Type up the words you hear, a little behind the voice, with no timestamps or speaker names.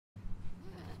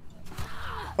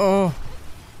Oh.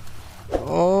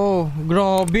 Oh,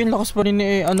 grabe, ang lakas pa rin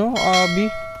ni Abby.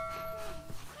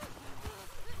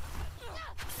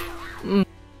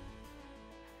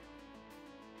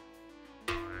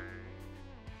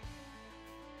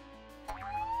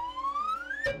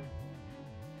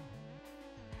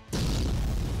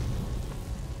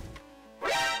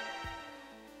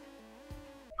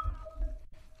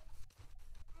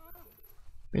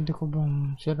 Pwede ko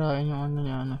bang sirain yung ano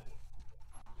niya, ano?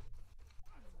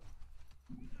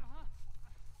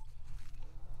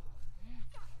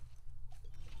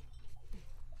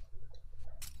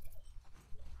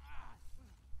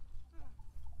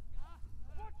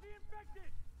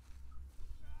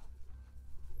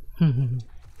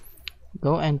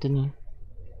 Go, Anthony.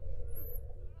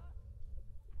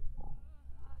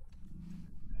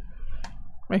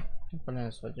 Ay, ito pala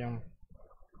nasa yung...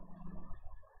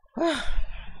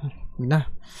 na.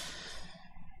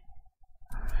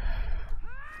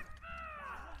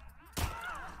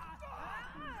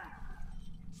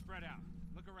 Spread out.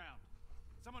 Look around.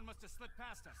 Someone must have slipped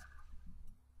past us.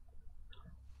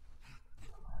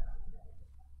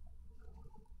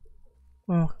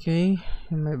 Okay,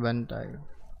 may bantay.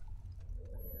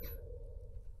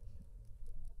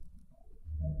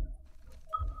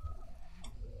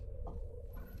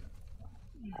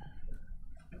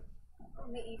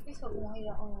 May ipis, wag mo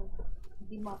hayaan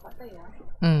hindi mapatay ah.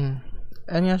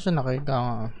 Ano nga siya nakita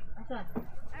nga. Asan?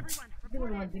 Hindi mo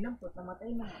naman dinampot,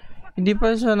 namatay na. Hindi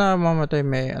pa siya namamatay,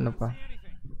 may ano pa.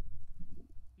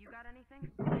 You got anything?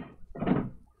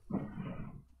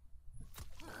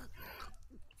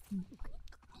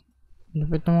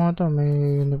 Lapit na mga to,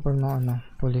 may uniform na ano,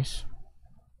 police.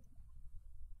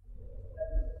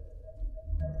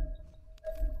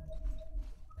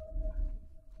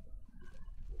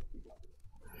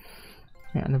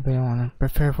 May ano ba yung ano?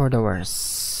 Prepare for the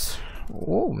worst.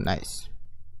 Oh, nice.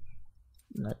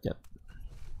 Not yet.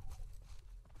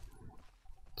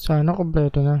 Sana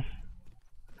kompleto na.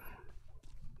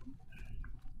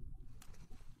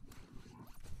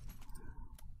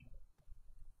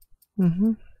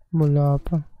 Wala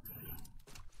pa.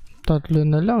 Tatlo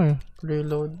na lang eh.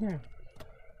 Reload niya.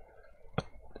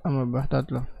 Tama ba?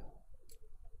 Tatlo.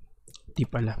 Di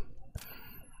pala.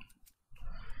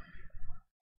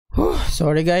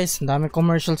 Sorry guys, ang dami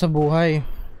commercial sa buhay.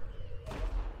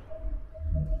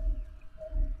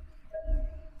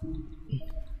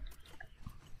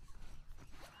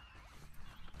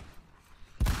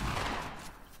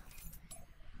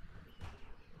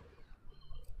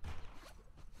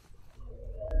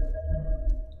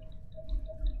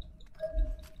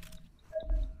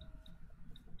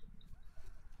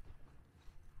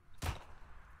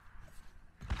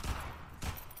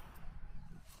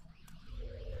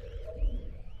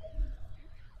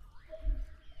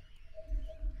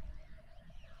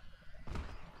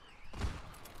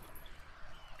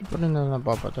 Pa rin na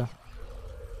napapata.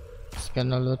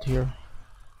 Scan a lot here.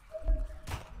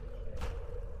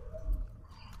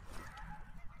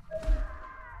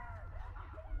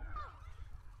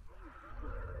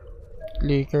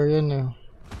 Clicker yun eh.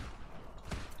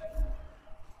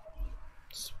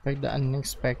 Expect the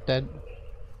unexpected.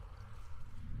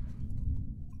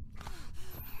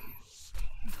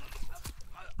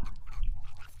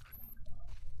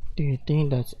 Do you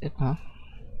think that's it, huh?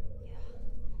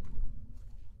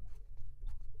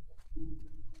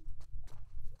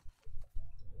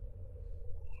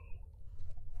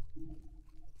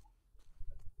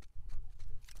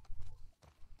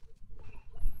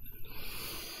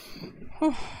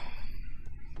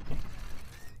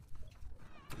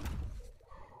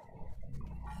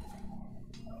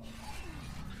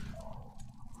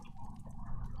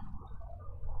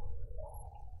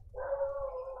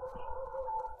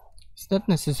 Is that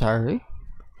necessary?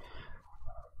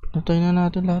 Pinatay na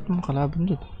natin lahat ng kalaban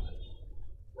dito.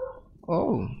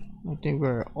 Oh, I think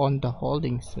we're on the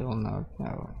holding cell now.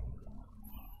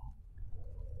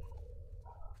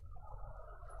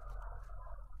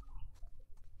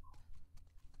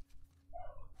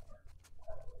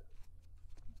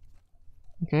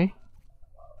 Okay.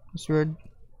 That's weird.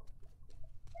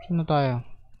 Saan na tayo?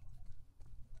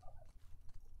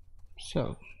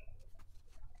 So.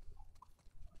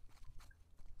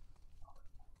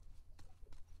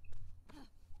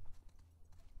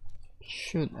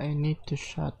 Should I need to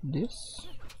shut this?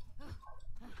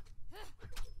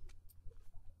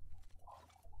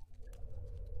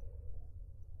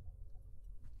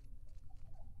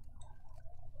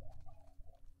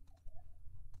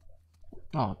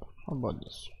 Oh, how about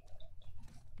this?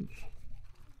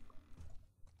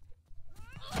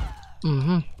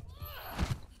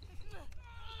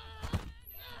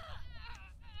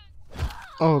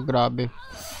 Oh, grabe.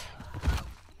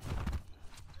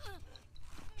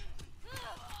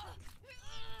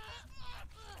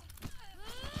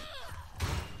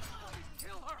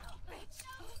 Kill her!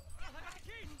 I got the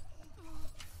key!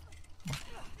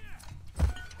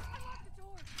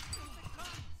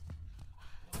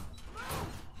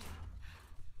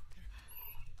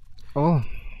 Oh,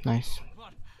 nice. Come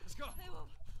on, let's go. Hey,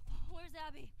 where's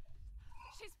Abby?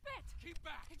 She's bit! Keep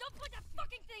back. Hey, don't put that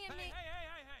fucking thing in Hey, me! hey!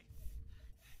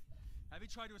 Abby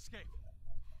tried to escape.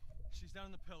 She's down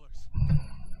in the pillars.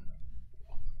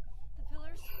 The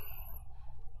pillars?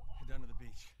 Head down to the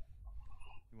beach.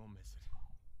 You won't miss it.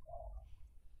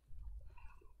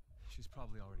 She's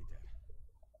probably already dead.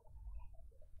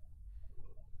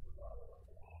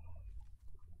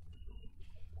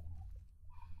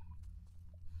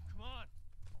 Come on.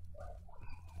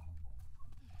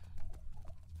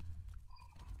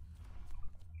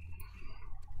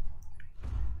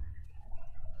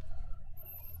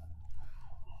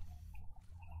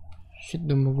 Shit,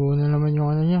 dumugo na naman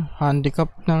yung ano niya.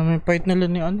 Handicap na naman yung fight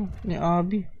nila ni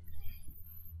Abby.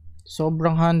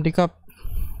 Sobrang handicap.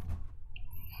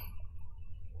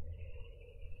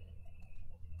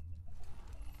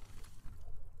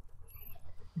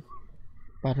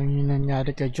 Parang yung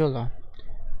nangyari kay Joel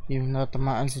yung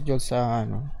natamaan si Joel sa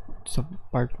sa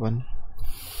part 1.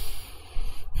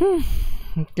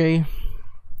 Okay.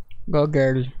 Go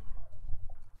girl.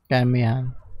 Kaya mo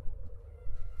yan.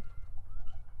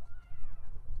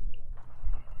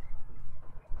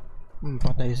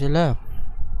 Patay sila.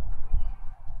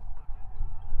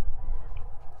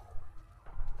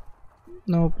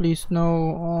 No, please, no.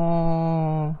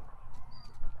 Oh.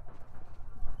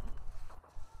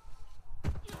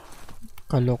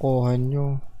 Kalokohan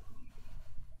nyo.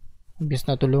 Imbis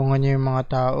na tulungan nyo yung mga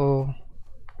tao,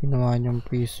 ginawa nyo yung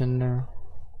prisoner.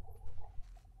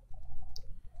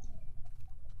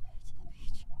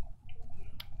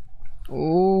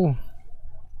 Oh.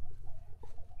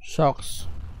 Shocks.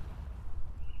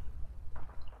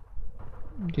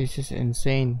 This is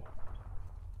insane.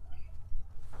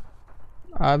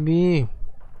 Abby.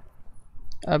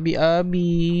 Abby.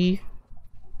 Abby.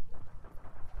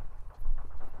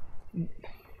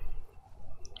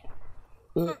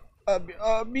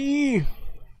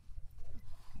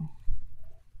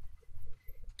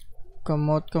 Come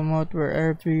out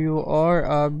wherever you are,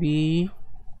 Abby.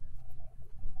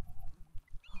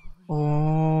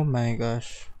 Oh my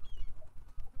gosh.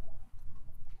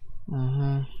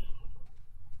 Abby?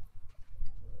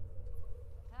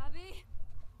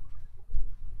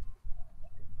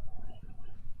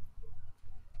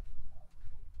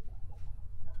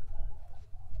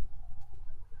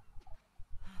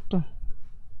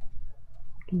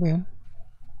 Ito ba yan?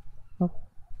 Oh.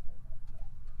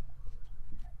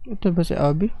 Ito ba si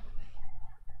Abby?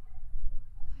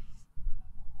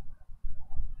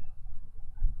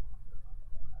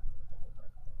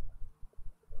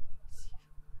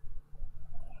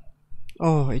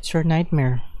 Oh, it's your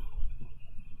nightmare.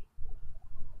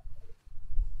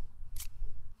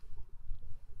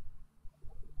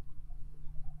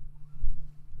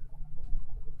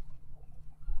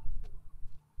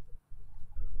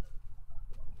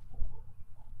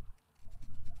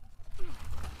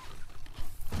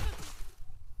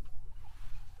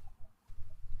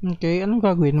 Okay, anong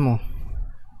gagawin mo?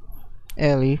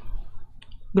 Ellie?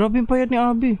 Grabe yung payat ni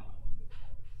Abby.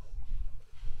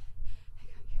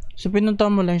 So pinunta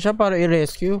mo lang siya para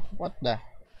i-rescue? What the?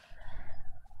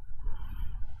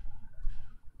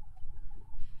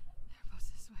 Goes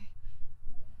this way.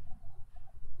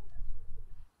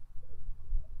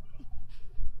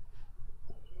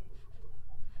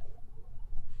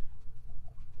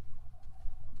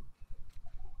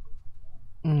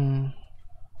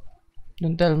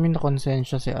 Don't tell me na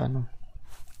konsensya si ano.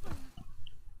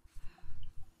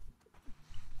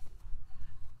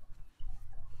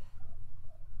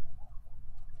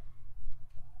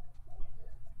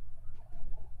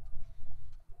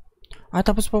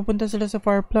 Tapos pupunta sila sa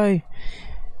Firefly.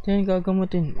 Diyan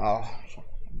gagamutin. Oh.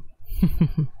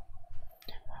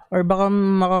 Or baka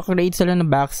makakreate sila ng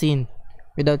vaccine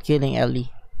without killing Ellie.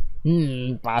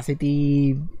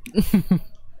 Positive.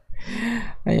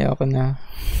 Ayoko na.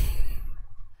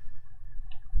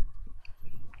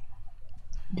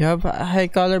 You have a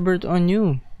high caliber on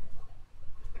you.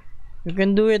 You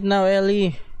can do it now,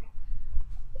 Ellie.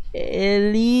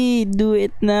 Ellie, do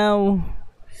it now.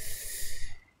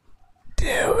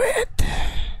 Do it.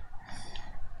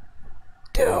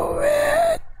 Do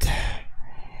it.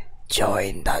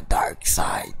 Join the dark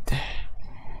side.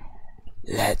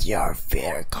 Let your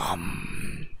fear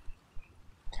come.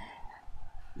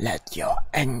 Let your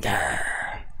anger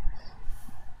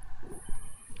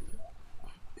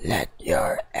Let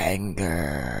your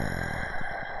anger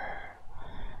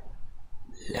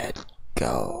let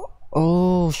go.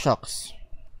 Oh, shucks.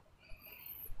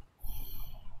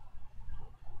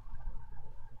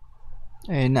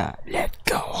 Ayun na. Let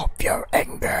go of your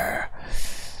anger.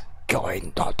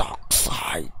 Join the dark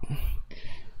side.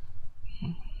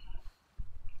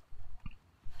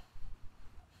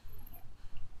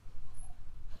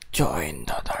 Join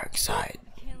the dark side.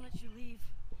 I can't let you leave.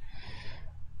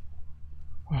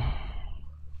 I'm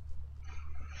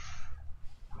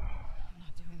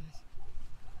not doing this.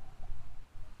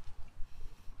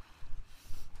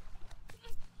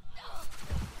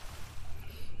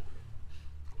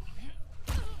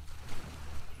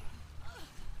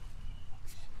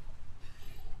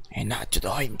 And not to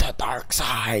join the dark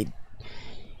side.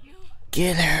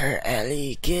 Kill her,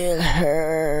 Ellie. Kill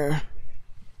her.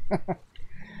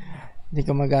 Hindi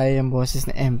ko magaya yung boses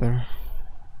ni Ember.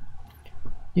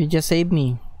 You just saved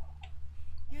me.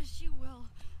 Yes, you will.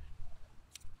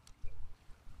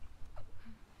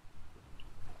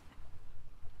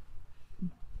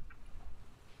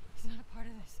 He's not a part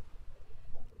of this.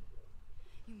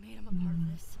 You made him a part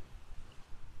of this.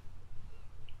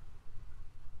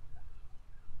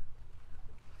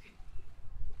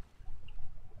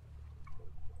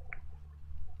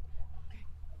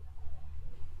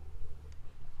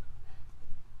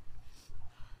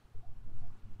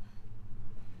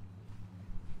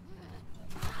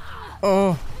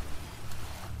 Oh.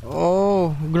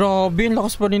 Oh, grabe. Ang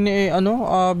lakas pa rin ni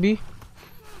Abby.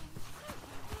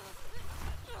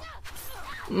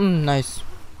 Nice.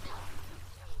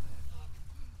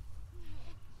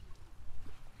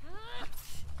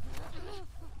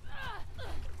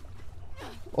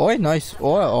 Oy, nice.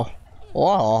 Oh, oh.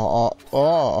 Oh, oh,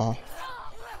 oh.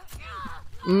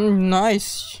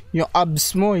 Nice. Yung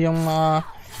abs mo, yung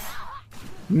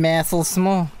muscles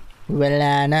mo.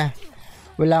 Wala na.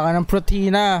 Wala ka ng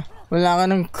protina. Wala ka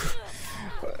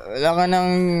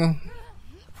ng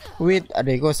wait,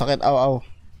 aray ko, sakit. Aw, aw.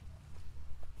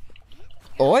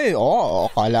 Oy, oh,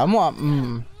 akala mo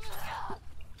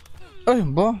ay,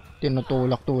 ba?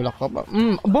 Tinutulak-tulak ka ba?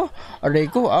 Ba? Aray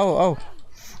ko, aw, aw.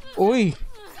 Uy.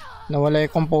 Nawala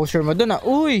yung composure mo dun,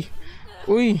 Uy.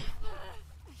 Uy.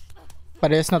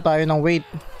 Parehas na tayo ng weight.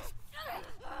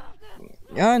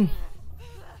 Yan.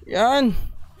 Yan.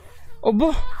 Oh,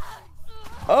 ba?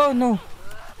 Oh, no.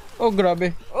 Oh,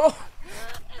 grabe. Oh.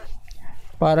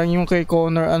 Parang yung kay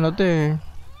Connor,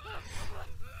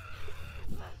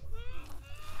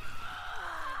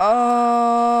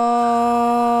 Oh!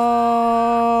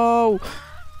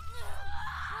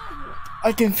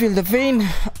 I can feel the pain.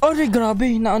 Oh,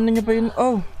 grabe. Naano niya pa yun.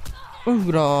 Oh. Oh,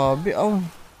 grabe. Oh.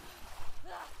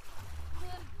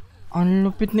 Ang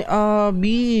lupit ni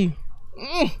Abby.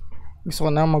 Gusto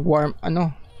ko na mag-warm.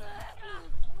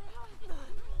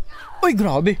 Uy,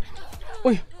 grabe.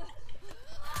 Uy.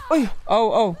 Uy. Aw,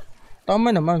 aw.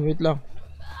 Tama naman. Wait lang.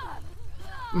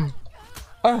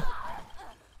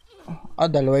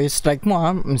 Dalawa yung strike mo,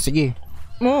 sige.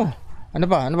 Oh. Ano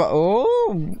ba? Oh.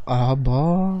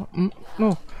 Aba.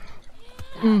 No.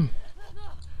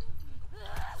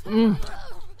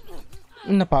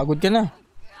 Napagod ka na.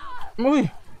 Uy.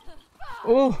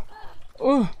 Oh.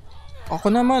 Oh. Ako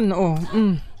naman. Oh.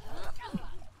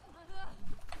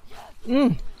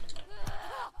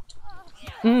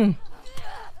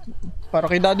 Para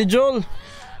kay Daddy Joel.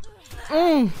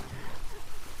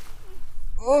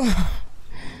 Oh.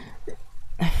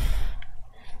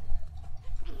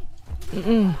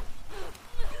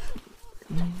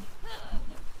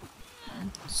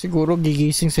 Siguro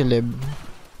gigising si Leb.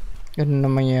 Ganun na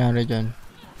mangyayari dyan.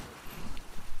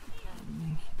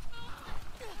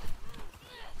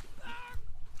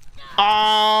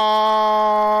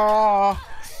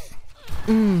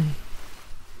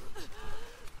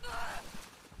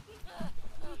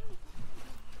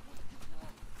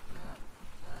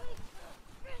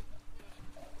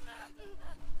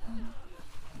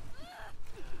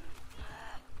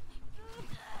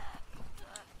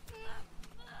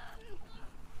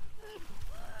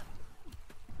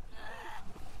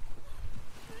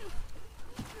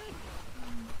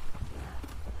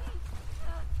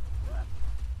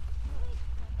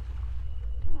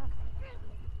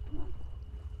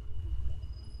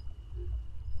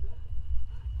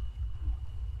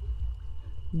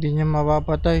 Hindi niya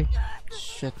mapapatay.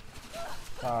 Shit.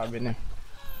 Sabi na.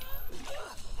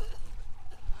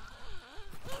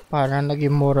 Parang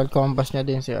naging moral compass niya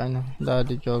din si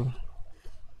Daddy Joel.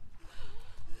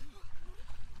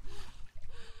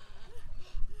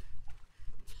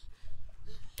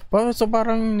 So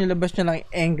parang nilabas niya lang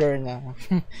yung anger na.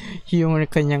 Yung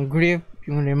kanyang grief,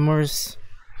 yung remorse.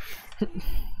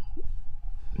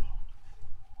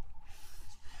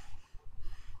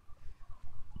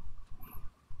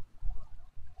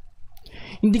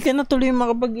 Hindi ka na tuloy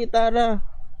makapag-gitara.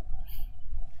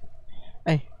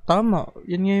 Ay, tama.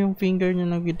 Yan nga yung finger niya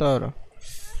ng gitara.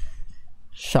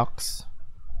 Shucks.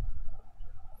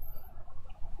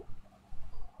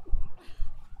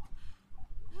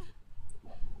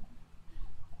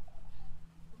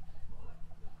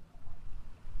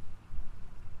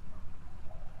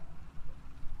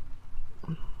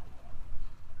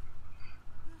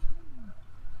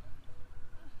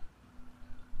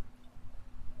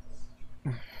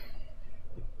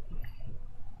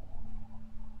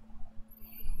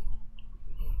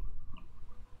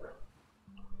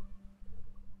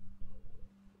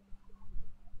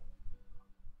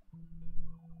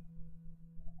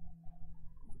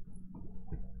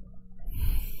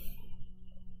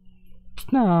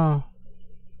 Na.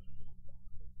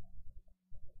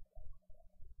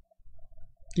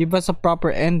 Give us a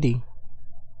proper ending.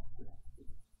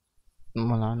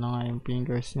 Wala na nga yung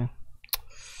fingers niya.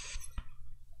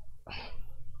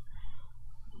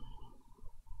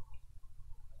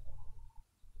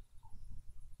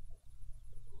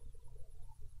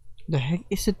 The heck,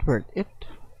 is it worth it?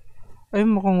 Ay,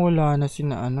 mukhang wala na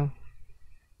sina ano.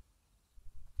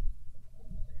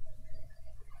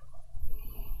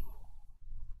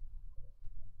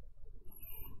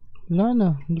 Wala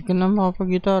na, hindi ka na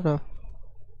makapag-gitara.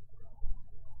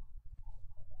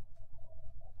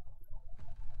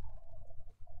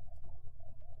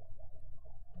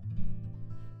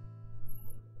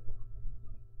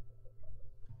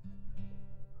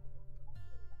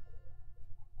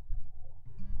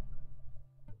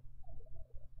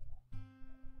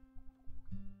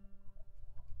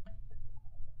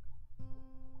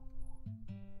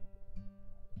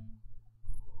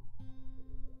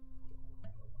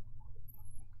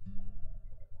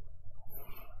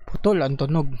 Putol ang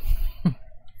tunog.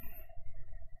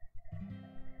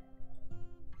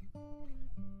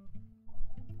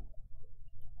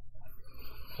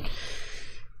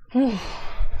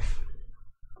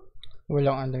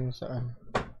 Walang ano yung saan.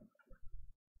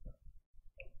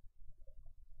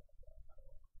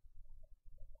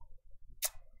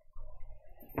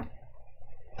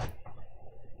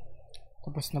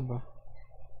 Tapos na ba?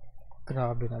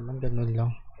 Grabe naman, ganun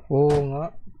lang. Oo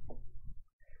nga.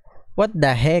 What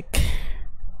the heck?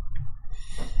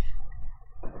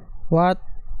 What?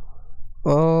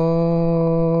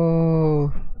 Oh.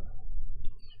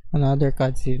 Another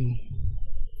cutscene.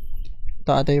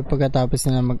 Ito ata yung pagkatapos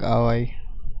nila mag-away.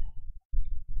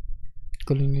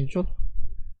 Kuling yung shot.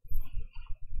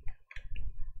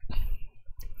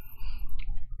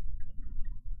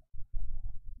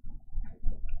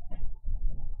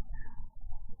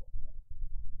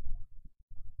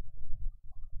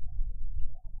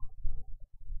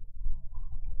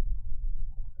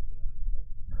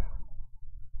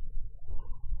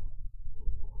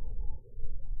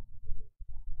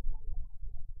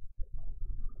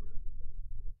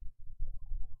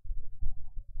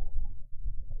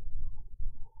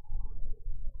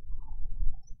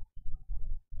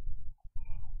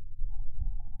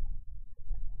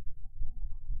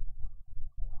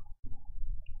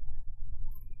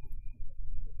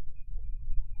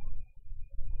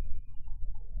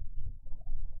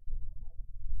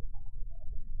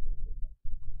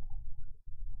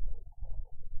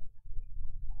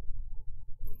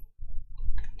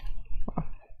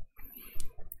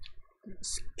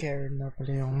 Scared na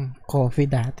pala yung coffee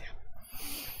dati.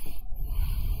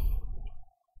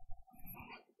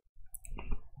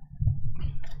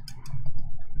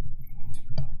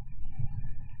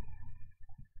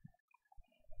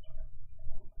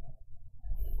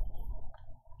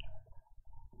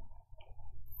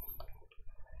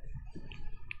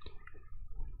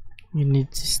 You need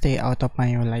to stay out of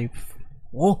my life.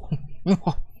 Oh!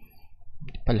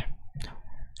 Hindi pala.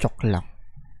 Joke lang.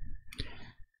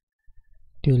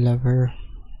 Do you love her?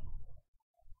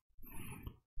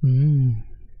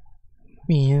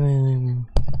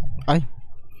 Ay!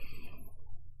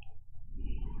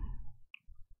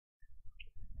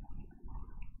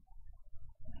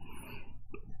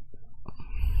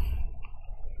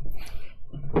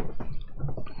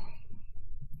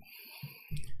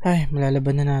 Ay,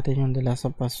 malalaban na natin yung The Last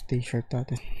of Us t-shirt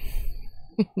natin.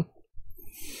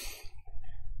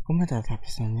 Kung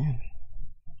matatapos na yan.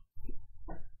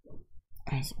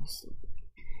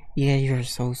 Yeah, you're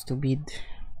so stupid.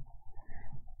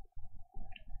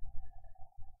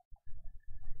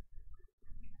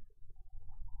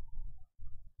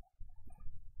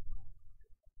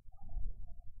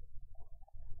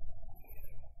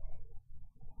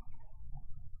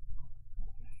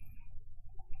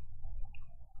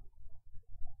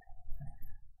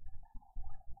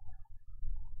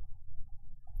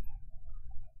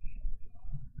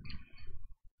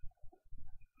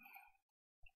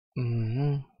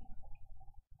 Mhm.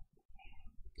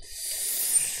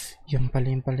 Yan pala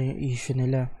yung issue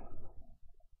nila.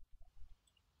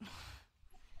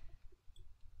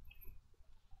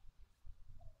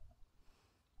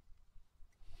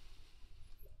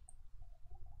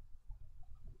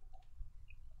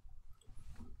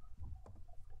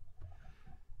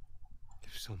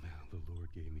 If somehow the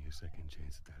Lord gave me a second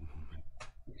chance at that moment,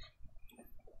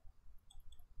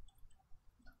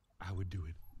 I would do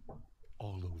it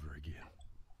all over again.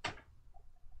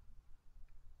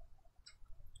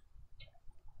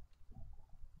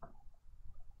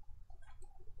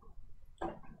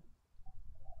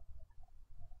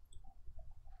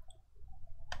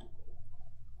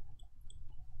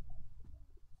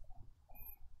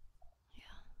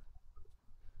 Yeah.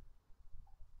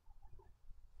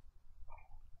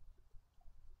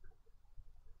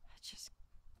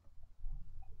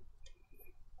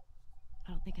 I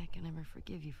don't think I can ever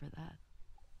forgive you for that.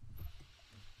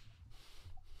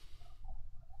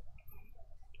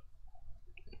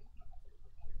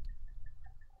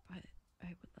 But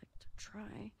I would like to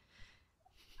try.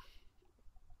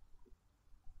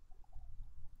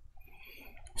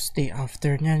 Stay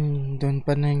after nyan, doon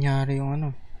pa nangyari yung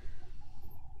ano.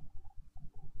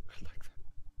 I'd like that.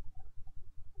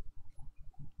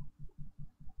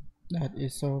 That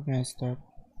is so messed up.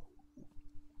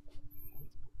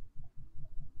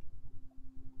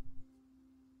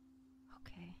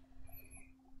 Okay.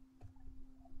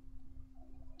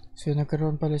 So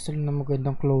nagkaroon pala sila ng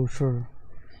magandang closure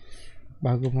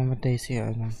bago mamatay si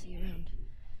ano, See you around.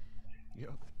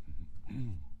 Yep.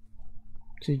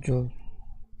 si Joel.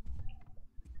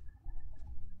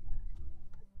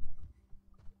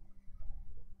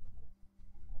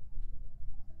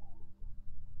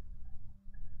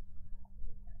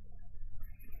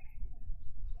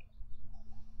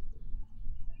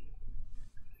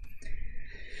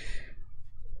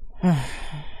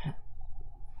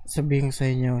 Sabihin sa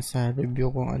inyo sa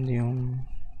review kung ano yung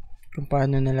kung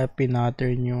paano nila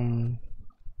pinattern yung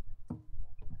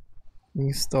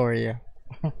storya.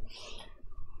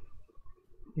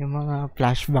 Yung mga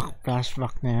flashback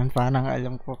na yan, parang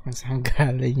alam ko kung saan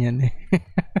galing yan eh.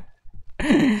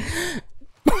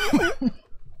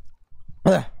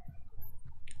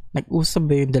 Nag-usap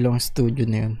ba yung dalawang studio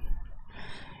na yun?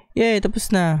 Yeah,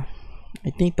 tapos na.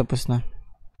 I think tapos na.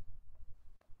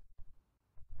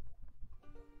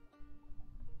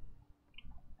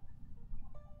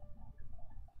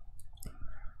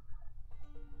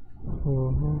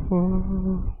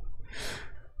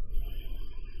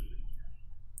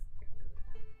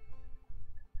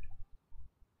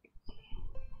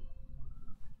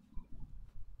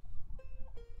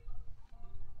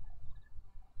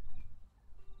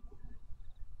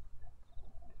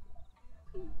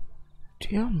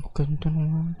 Diyan, maganda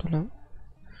naman talaga.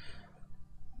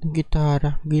 Yung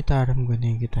gitara maganda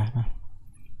yung gitara.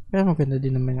 Pero maganda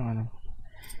din naman yung ano.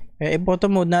 Eh, i-photo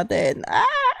mode natin.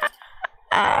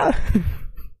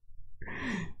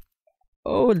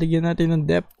 Oh, lagyan natin ng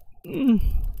depth.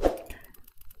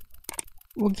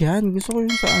 Wag yan. Gusto ko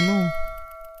yung sa ano.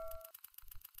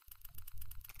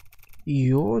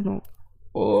 Yun.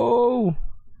 Oh.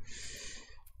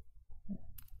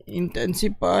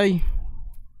 Intensify.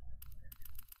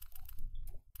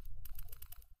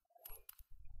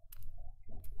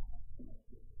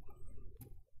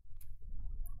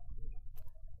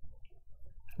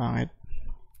 Pangit.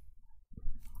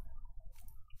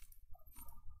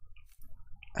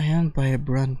 Ayan,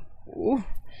 vibrant. Oh.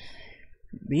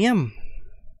 Bam.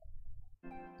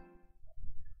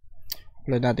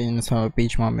 Upload natin yun sa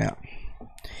page mamaya.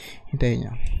 Hintayin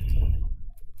nyo.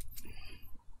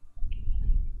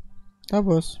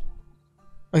 Tapos,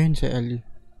 ayun si Ellie.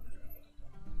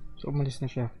 So, umalis na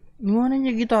siya. Iwanan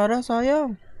niya gitara,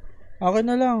 sayang. Akin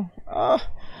na lang.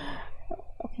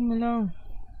 Akin na lang.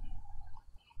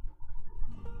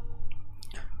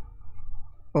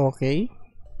 Okay.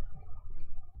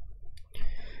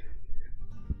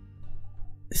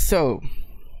 So,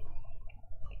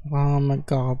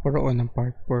 magkakaroon ng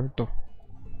part 4 to.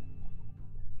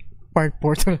 Part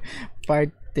 4 to.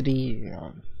 Part 3.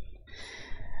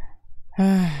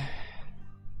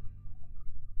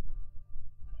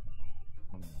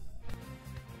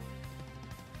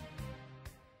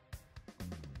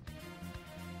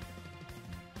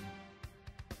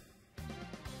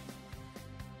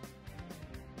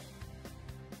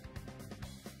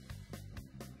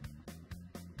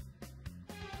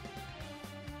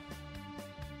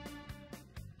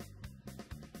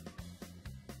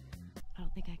 I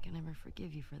don't think I can ever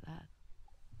forgive you for that.